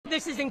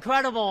this is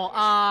incredible.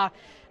 I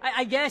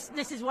guess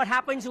this is what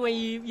happens when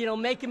you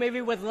make a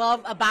movie with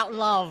love about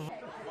love.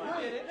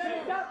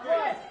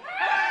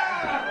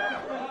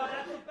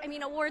 I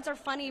mean, awards are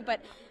funny,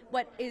 but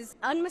what is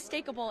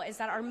unmistakable is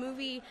that our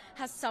movie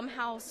has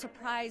somehow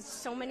surprised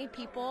so many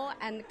people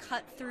and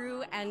cut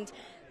through and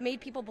made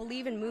people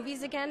believe in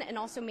movies again, and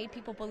also made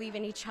people believe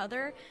in each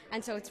other.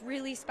 And so it's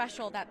really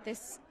special that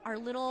our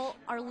little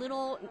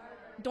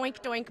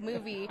doink-doink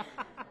movie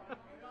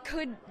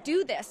could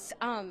do this.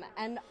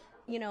 And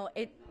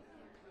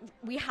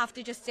we have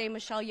to just say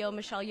Michelle Yeoh,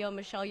 Michelle Yeoh,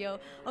 Michelle Yeoh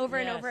over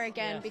and over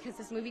again, because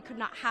this movie could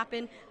not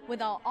happen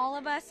without all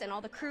of us and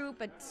all the crew,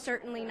 but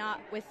certainly not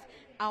with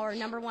our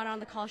number one on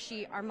the call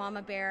sheet, our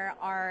mama bear,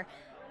 our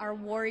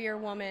warrior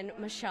woman,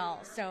 Michelle.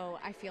 So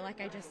I feel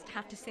like I just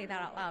have to say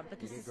that out loud, but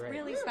this is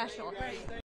really special.